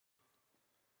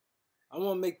I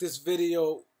want to make this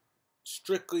video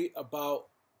strictly about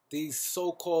these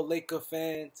so-called Laker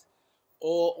fans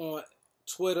all on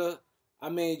Twitter. I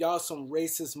mean, y'all some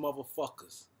racist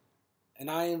motherfuckers.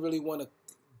 And I ain't really want to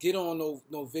get on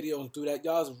no video and do that.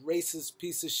 Y'all's racist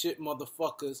piece of shit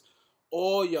motherfuckers.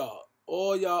 All y'all.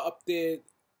 All y'all up there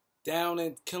down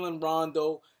and killing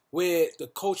Rondo, where the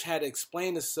coach had to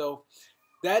explain himself.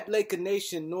 That Laker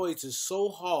Nation noise is so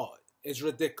hard. It's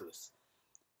ridiculous.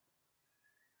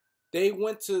 They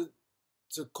went to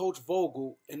Coach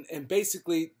Vogel, and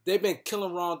basically they've been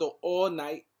killing Rondo all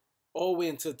night, all the way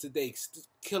until today,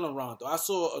 killing Rondo. I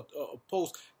saw a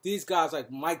post. These guys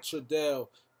like Mike Trudell,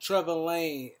 Trevor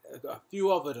Lane, a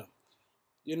few of them,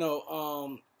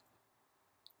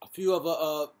 a few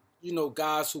other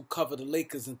guys who cover the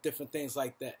Lakers and different things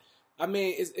like that. I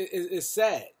mean, it's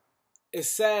sad. It's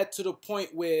sad to the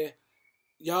point where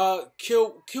y'all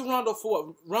kill Rondo for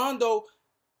what? Rondo,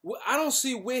 I don't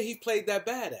see where he played that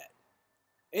bad at.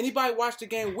 Anybody watch the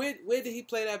game? Where did he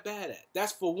play that bad at?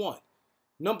 That's for one.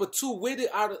 Number two, where did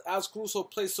Alex Caruso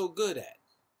play so good at?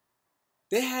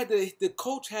 The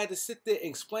coach had to sit there and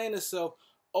explain himself.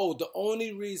 Oh, the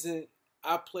only reason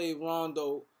I played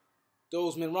Rondo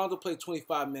those minutes, Rondo played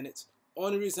 25 minutes.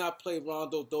 Only reason I played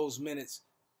Rondo those minutes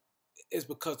is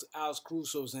because Alex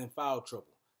Caruso was in foul trouble.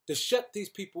 To shut these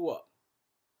people up.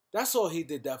 That's all he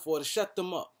did that for, to shut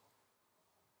them up.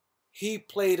 He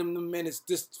played him the minutes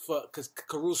just for because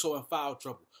Caruso in foul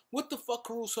trouble. What the fuck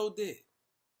Caruso did?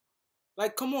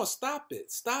 Like, come on, stop it.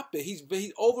 Stop it. He's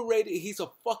overrated. He's a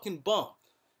fucking bum.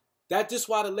 That's just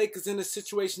why the Lakers in the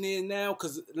situation they're in now,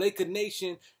 because Laker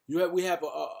Nation, we have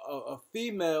a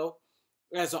female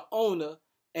as an owner,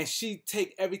 and she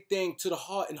take everything to the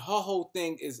heart, and her whole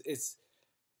thing is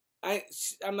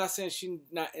I'm not saying she's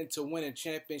not into winning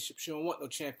championship. She don't want no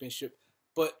championship.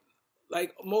 But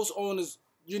like most owners,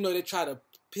 they try to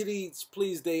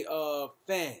please their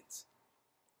fans.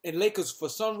 And Lakers, for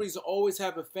some reason, always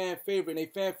have a fan favorite, and they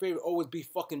fan favorite always be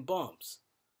fucking bums.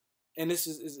 And this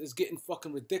is getting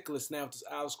fucking ridiculous now with this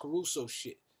Alex Caruso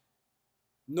shit.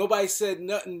 Nobody said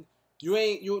nothing.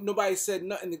 Nobody said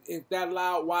nothing that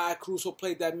loud why Caruso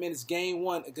played that minutes. Game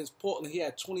 1 against Portland, he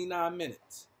had 29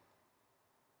 minutes.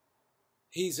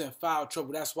 He's in foul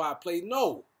trouble. That's why I played.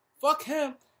 No, fuck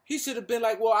him. He should have been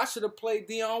like, well, I should have played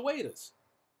Dion Waiters.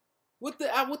 What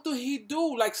do he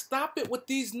do? Like, stop it with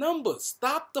these numbers.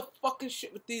 Stop the fucking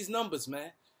shit with these numbers,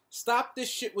 man. Stop this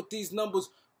shit with these numbers.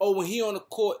 Oh, when he on the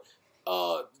court,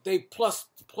 they plus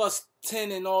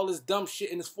 10 and all this dumb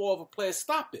shit and it's 4 other players.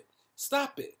 Stop it.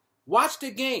 Stop it. Watch the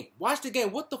game. Watch the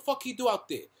game. What the fuck he do out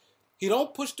there? He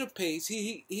don't push the pace.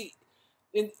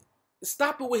 And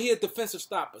stop it when he a defensive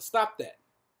stopper. Stop that.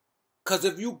 Because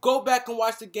if you go back and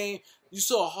watch the game, you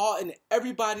saw Harden and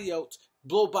everybody else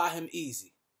blow by him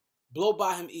easy. Blow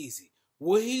by him easy.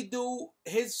 What he do,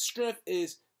 his strength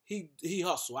is he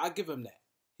hustle. I give him that.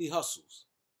 He hustles.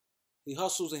 He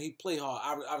hustles and he play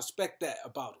hard. I respect that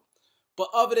about him. But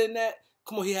other than that,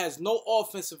 come on, he has no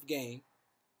offensive game.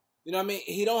 You know what I mean?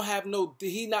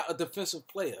 He not a defensive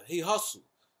player. He hustle.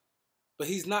 But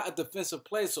he's not a defensive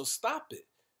player, so stop it.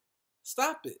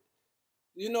 Stop it.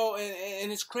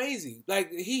 And it's crazy.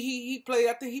 Like, he played,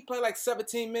 I think he played like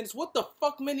 17 minutes. What the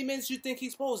fuck many minutes you think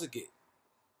he's supposed to get?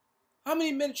 How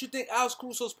many minutes you think Alex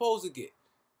Caruso's supposed to get?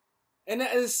 And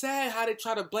it's sad how they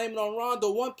try to blame it on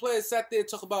Rondo. One player sat there and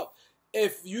talk about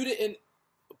if you didn't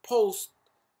post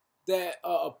that,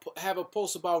 have a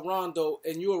post about Rondo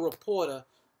and you're a reporter,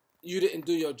 you didn't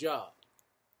do your job.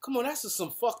 Come on, that's just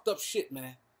some fucked up shit,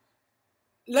 man.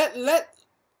 Let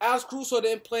Alex Caruso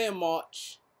didn't play in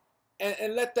March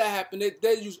and let that happen.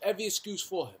 They use every excuse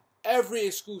for him. Every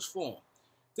excuse for him.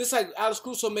 Just like Alex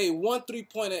Caruso made 1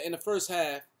 3-pointer in the first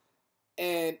half.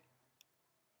 And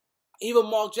even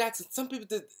Mark Jackson, some people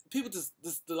just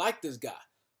like this guy.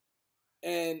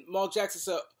 And Mark Jackson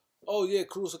said, oh yeah,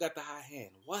 Caruso got the high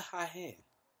hand. What high hand?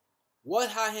 What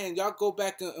high hand? Y'all go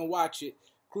back and watch it.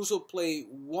 Caruso played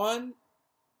one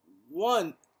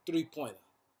 3-pointer.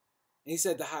 And he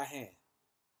said the high hand.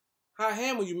 High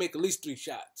hand when you make at least 3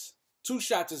 shots. 2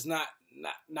 shots is not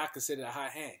considered a high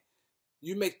hand.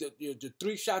 You make the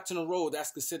 3 shots in a row,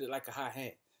 that's considered like a high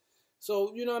hand.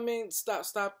 So, you know what I mean?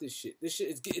 Stop this shit. This shit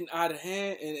is getting out of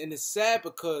hand, and it's sad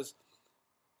because,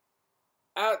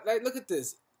 look at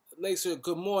this. Lakers,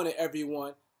 good morning,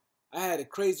 everyone. I had a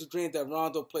crazy dream that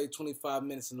Rondo played 25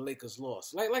 minutes and the Lakers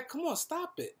lost. Like, come on,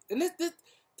 stop it. And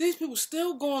these people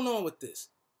still going on with this.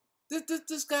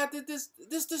 This guy did this.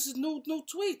 This is new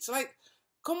tweets. Like,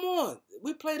 come on.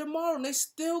 We play tomorrow, and they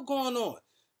still going on.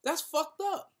 That's fucked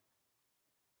up.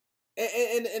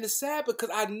 And it's sad because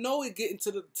I know it getting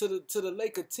to the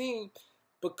Laker team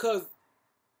because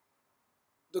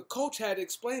the coach had to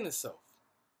explain himself.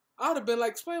 I'd have been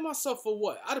like, explain myself for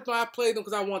what? I played him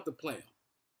because I want to play him.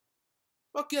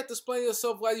 Fuck, you have to explain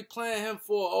yourself why you playing him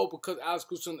for? Oh, because Alex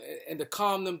Caruso and to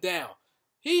calm them down.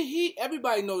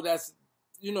 Everybody know that's,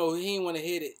 he ain't want to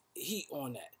hit it heat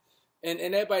on that, and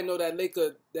everybody know that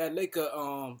Laker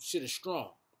shit is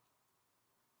strong.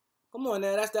 Come on,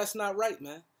 man, that's not right,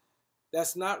 man.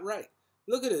 That's not right.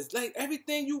 Look at this, like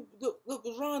everything you look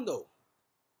is Rondo.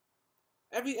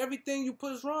 Everything you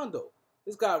put is Rondo.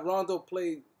 This guy Rondo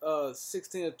played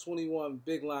 16 or 21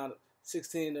 big line,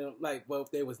 16 of them, like, well,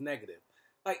 if they was negative.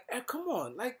 Like, come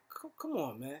on, like, come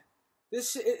on, man.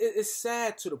 This shit it's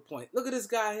sad to the point. Look at this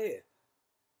guy here.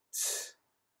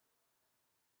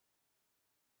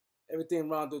 Everything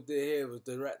Rondo did here was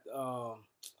direct.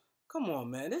 Come on,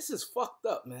 man. This is fucked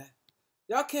up, man.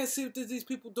 Y'all can't see what these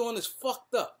people doing is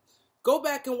fucked up. Go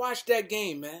back and watch that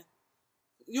game, man.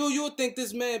 You'll think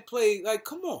this man played, like,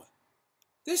 come on.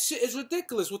 This shit is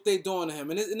ridiculous what they doing to him,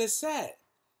 and it's sad.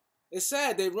 It's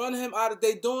sad. They run him out of,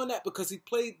 they doing that because he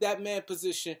played that man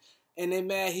position, and they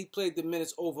mad he played the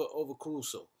minutes over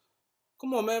Caruso.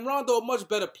 Come on, man. Rondo a much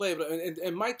better player,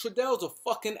 and Mike Trudell's a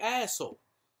fucking asshole.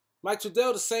 Mike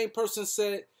Trudell, the same person,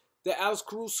 said that Alex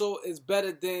Caruso is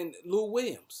better than Lou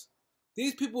Williams.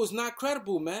 These people is not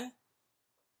credible, man.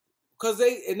 Because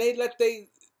they let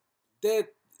their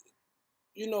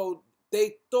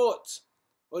thoughts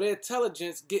or their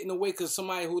intelligence get in the way because of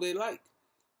somebody who they like.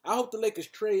 I hope the Lakers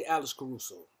trade Alex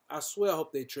Caruso. I swear I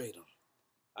hope they trade him.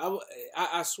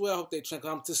 I swear I hope they trade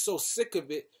him. I'm just so sick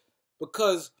of it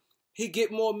because he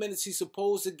get more minutes he's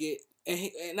supposed to get,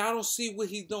 and I don't see what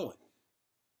he's doing.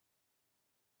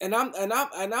 And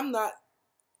I'm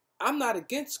not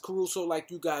against Caruso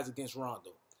like you guys against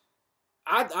Rondo.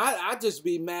 I just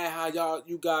be mad how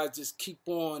you guys just keep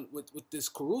on with this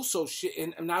Caruso shit,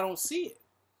 and I don't see it.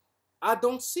 I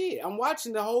don't see it. I'm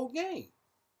watching the whole game.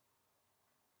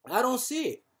 I don't see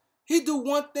it. He do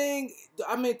one thing,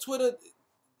 Twitter,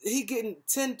 he getting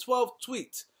 10, 12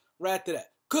 tweets right after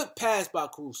that. Good pass by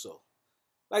Caruso.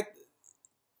 Like,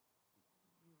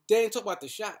 they ain't talk about the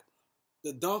shot,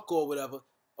 the dunk or whatever.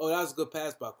 Oh, that was a good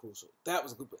pass by Caruso. That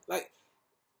was a good pass. Like,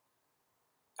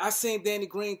 I seen Danny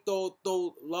Green throw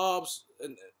lobs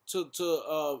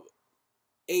to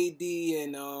AD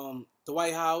and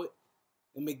Dwight Howard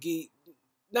and McGee.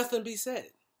 Nothing be said.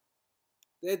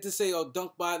 They had to say, oh,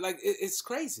 dunk by. Like, it's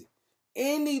crazy.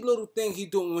 Any little thing he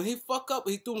doing, when he fuck up,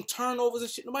 he doing turnovers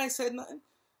and shit. Nobody said nothing.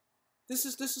 This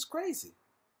is crazy.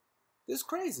 This is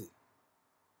crazy.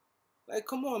 Like,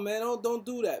 come on, man. Don't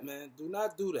do that, man. Do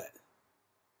not do that.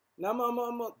 Now I'm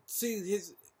gonna see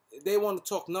they want to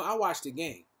talk. No, I watched the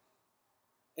game.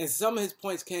 And some of his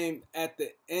points came at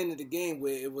the end of the game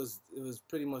where it was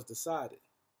pretty much decided.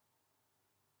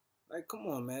 Like, come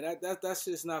on, man. That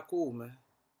shit's not cool, man.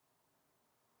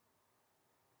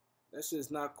 That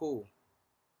shit's not cool.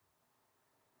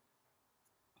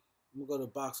 I'm gonna go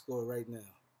to box score right now.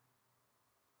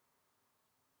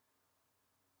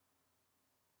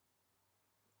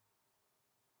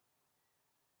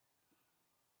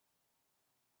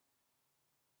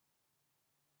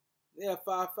 Yeah,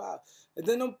 5-5. And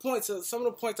then them points, some of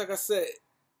the points, like I said,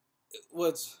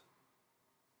 was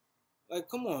like,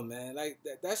 come on, man. Like,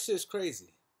 that shit's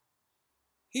crazy.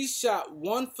 He shot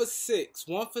 1 for 6,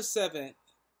 1 for 7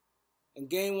 in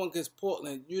game 1 against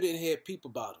Portland. You didn't hear peep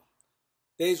about him.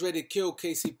 They was ready to kill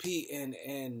KCP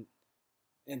and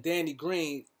Danny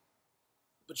Green,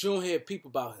 but you don't hear peep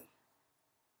about him.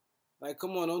 Like,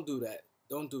 come on, don't do that.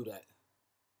 Don't do that.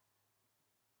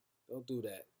 Don't do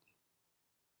that.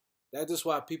 That's just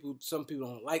why some people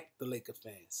don't like the Laker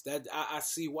fans. That I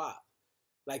see why.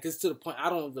 Like, it's to the point I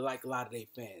don't even like a lot of their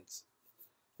fans.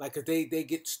 Like, 'cause they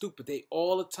get stupid. They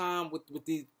all the time with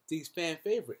these fan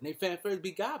favorite. And they fan favorites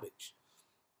be garbage.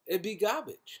 It'd be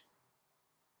garbage.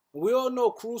 We all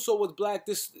know Caruso was black.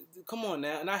 Come on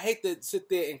now. And I hate to sit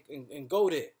there and go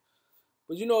there.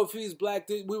 But you know, if he's black,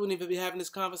 we wouldn't even be having this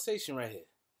conversation right here.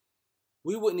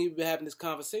 We wouldn't even be having this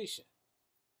conversation.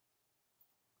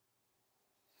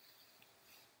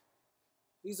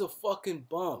 He's a fucking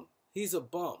bum. He's a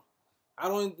bum.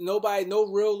 No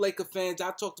real Laker fans. I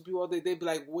talk to people all day. They be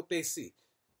like, what they see.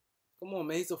 Come on,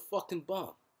 man. He's a fucking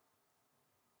bum.